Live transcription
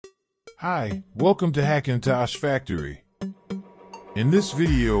Hi, welcome to Hackintosh Factory. In this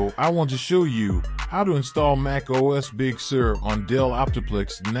video, I want to show you how to install macOS BigSur on Dell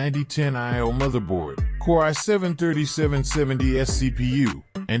Optiplex 9010 IO motherboard, Core i7-3770S CPU,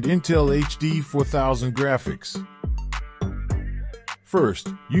 and Intel HD4000 graphics.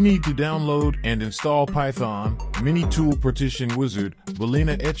 First, you need to download and install Python, Mini Tool Partition Wizard,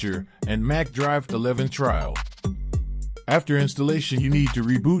 Balena Etcher, and Mac Drive 11 Trial. After installation, you need to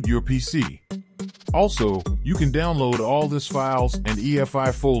reboot your PC. Also, you can download all these files and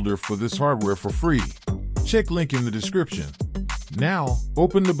EFI folder for this hardware for free. Check link in the description. Now,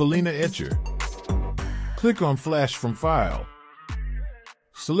 open the Balena Etcher. Click on Flash from File.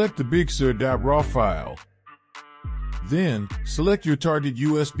 Select the BigSur.raw file. Then, select your target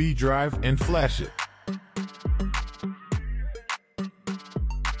USB drive and flash it.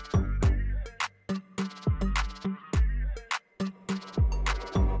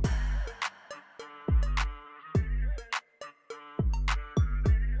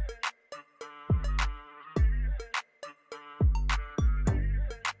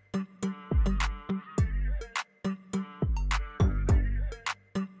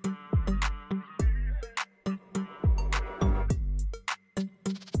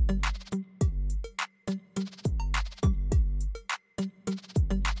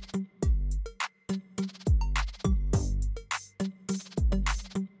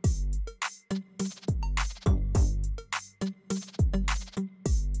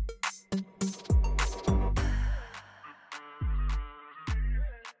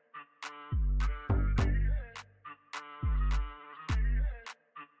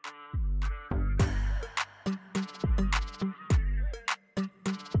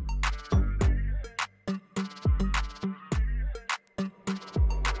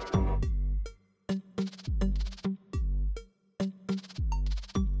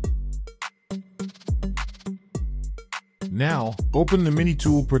 Now, open the Mini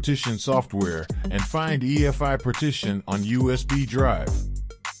Tool Partition software and find EFI partition on USB drive.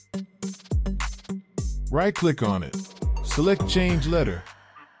 Right-click on it. Select Change Letter.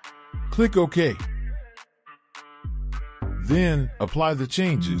 Click OK. Then, apply the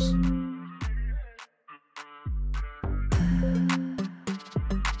changes.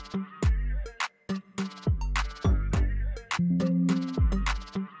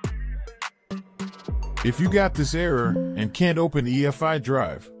 If you got this error and can't open EFI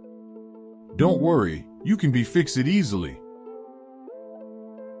drive, don't worry, you can fix it easily.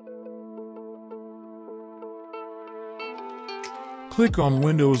 Click on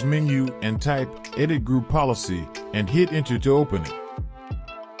Windows menu and type Edit Group Policy and hit Enter to open it.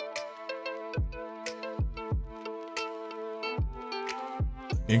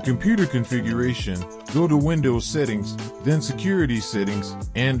 In Computer Configuration, go to Windows Settings, then Security Settings,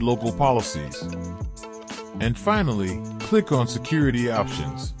 and Local Policies. And finally, click on Security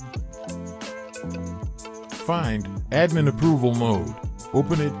Options. Find Admin Approval Mode.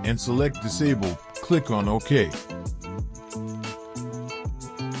 Open it and select Disable. Click on OK.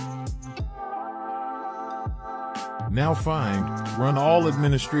 Now find Run All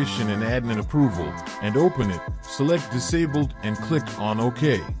Administration and Admin Approval and open it. Select Disabled and click on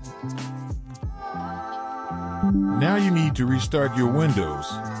OK. Now you need to restart your Windows.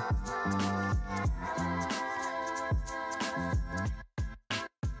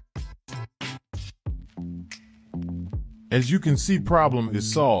 As you can see, problem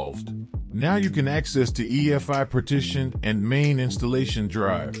is solved. Now you can access to EFI partition and main installation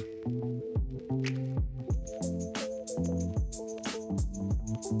drive.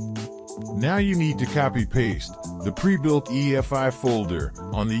 Now you need to copy-paste the pre-built EFI folder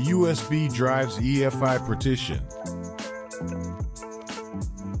on the USB drive's EFI partition.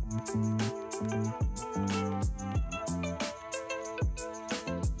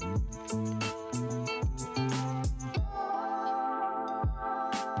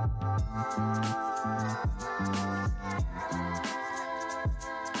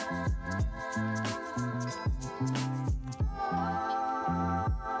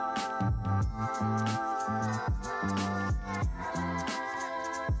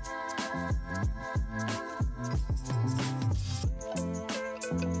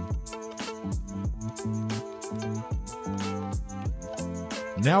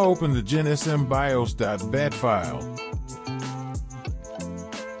 Now open the GenSMBIOS.bat file.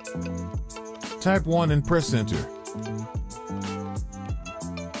 Type 1 and press Enter.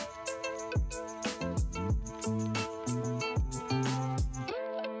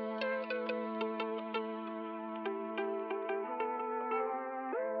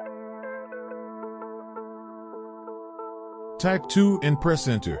 Type 2 and press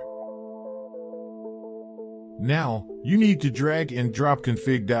Enter. Now, you need to drag and drop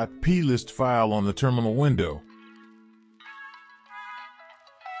config.plist file on the terminal window.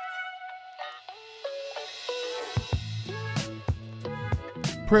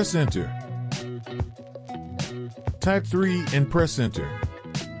 Press Enter. Type 3 and press Enter.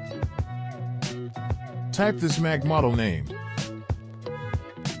 Type this Mac model name.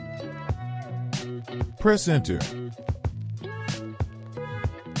 Press Enter.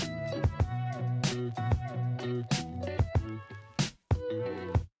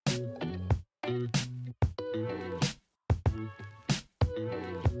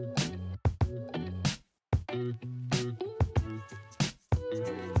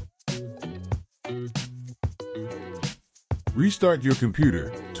 Restart your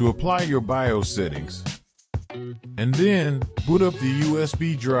computer to apply your BIOS settings, and then boot up the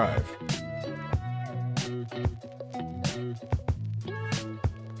USB drive.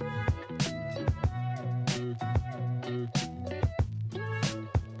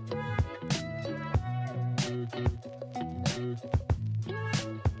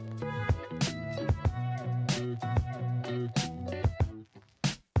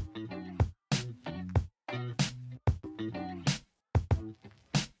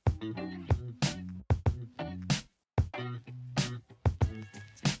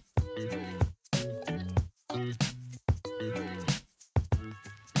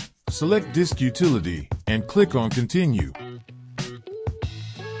 Select Disk Utility and click on Continue.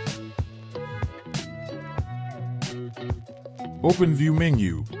 Open View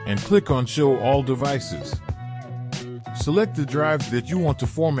menu and click on Show All Devices. Select the drive that you want to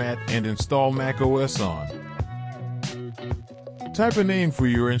format and install macOS on. Type a name for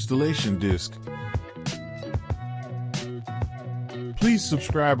your installation disk. Please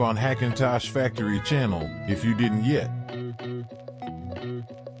subscribe on Hackintosh Factory channel if you didn't yet.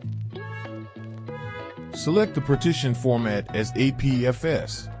 Select the partition format as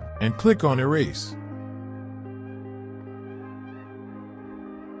APFS and click on Erase.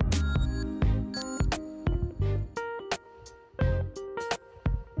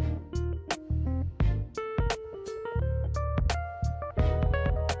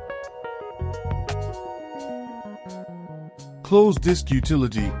 Close Disk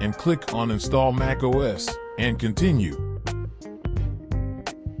Utility and click on Install macOS and Continue.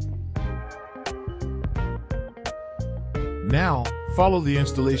 Now, follow the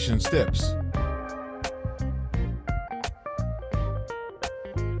installation steps.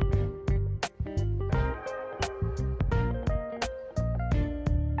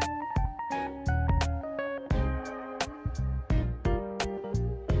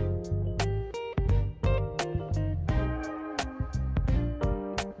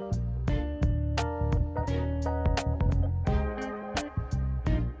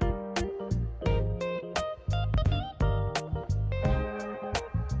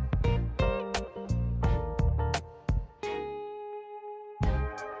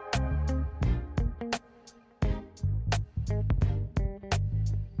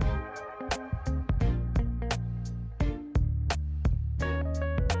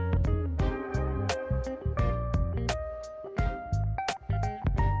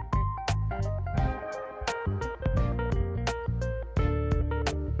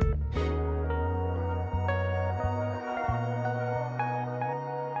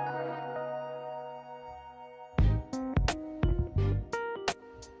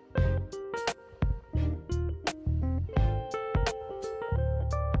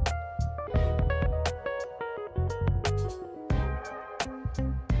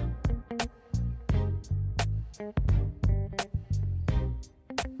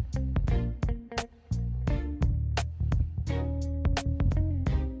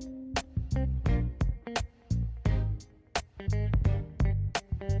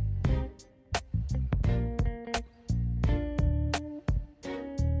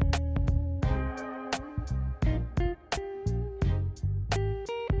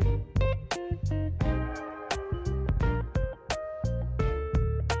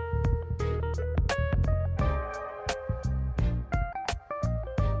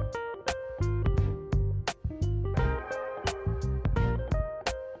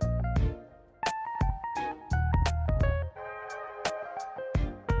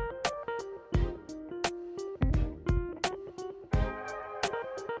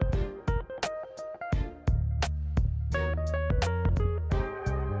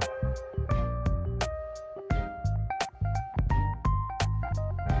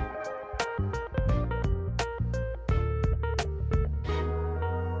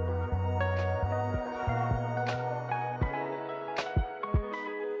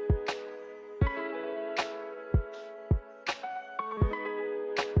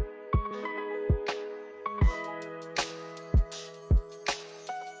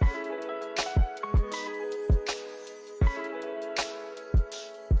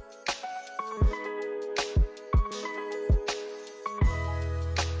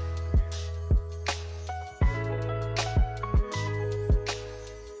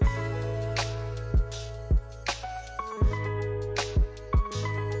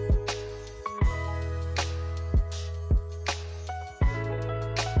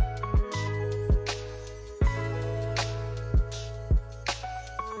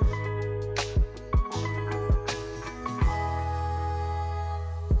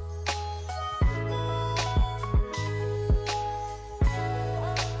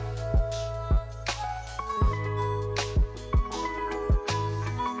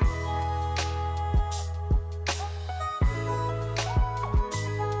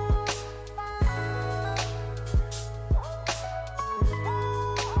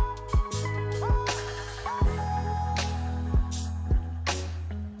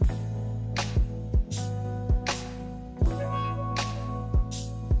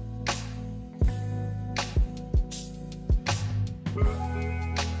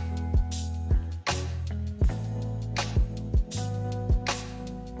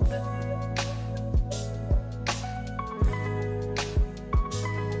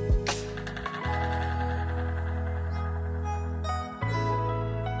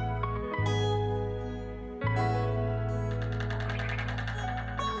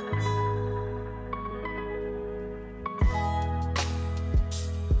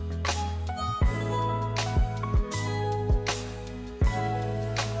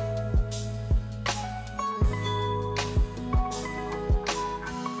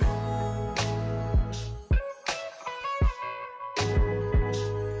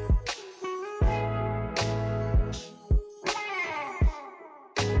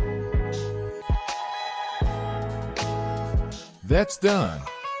 That's done.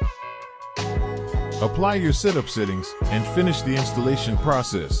 Apply your setup settings and finish the installation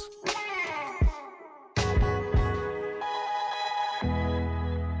process.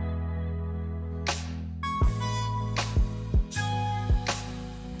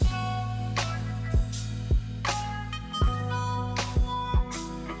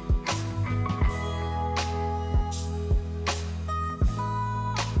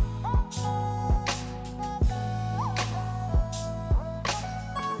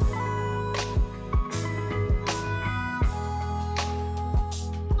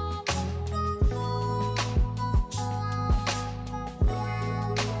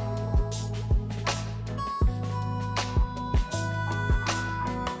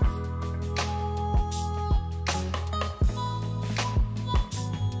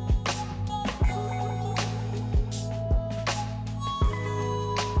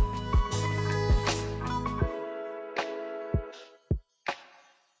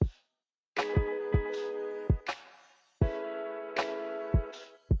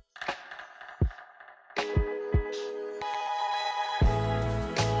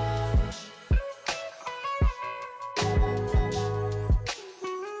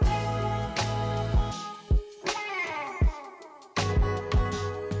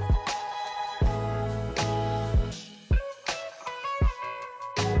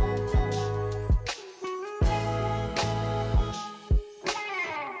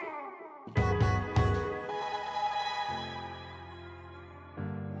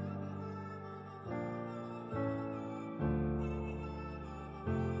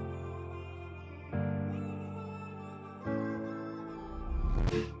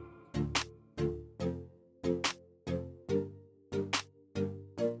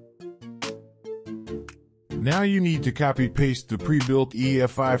 Now you need to copy-paste the pre-built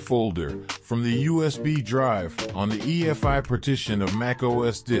EFI folder from the USB drive on the EFI partition of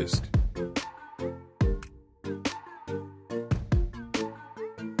macOS disk.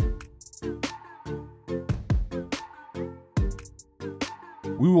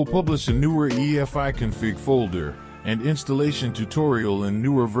 We will publish a newer EFI config folder and installation tutorial in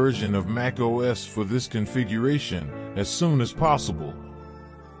newer version of macOS for this configuration as soon as possible.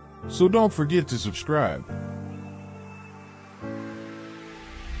 So don't forget to subscribe.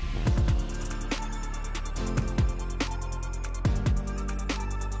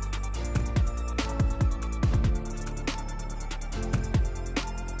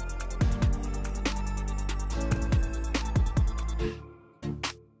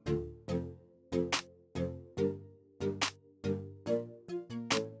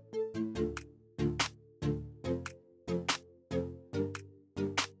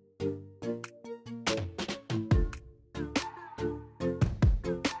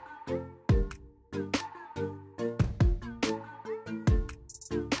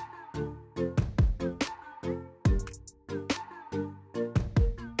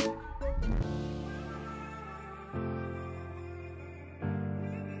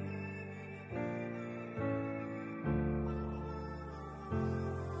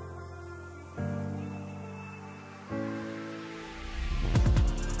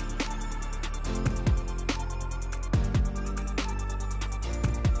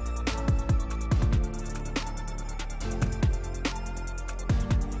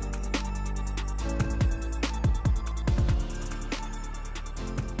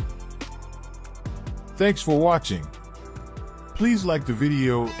 Thanks for watching. Please like the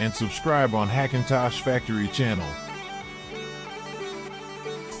video and subscribe on Hackintosh Factory channel.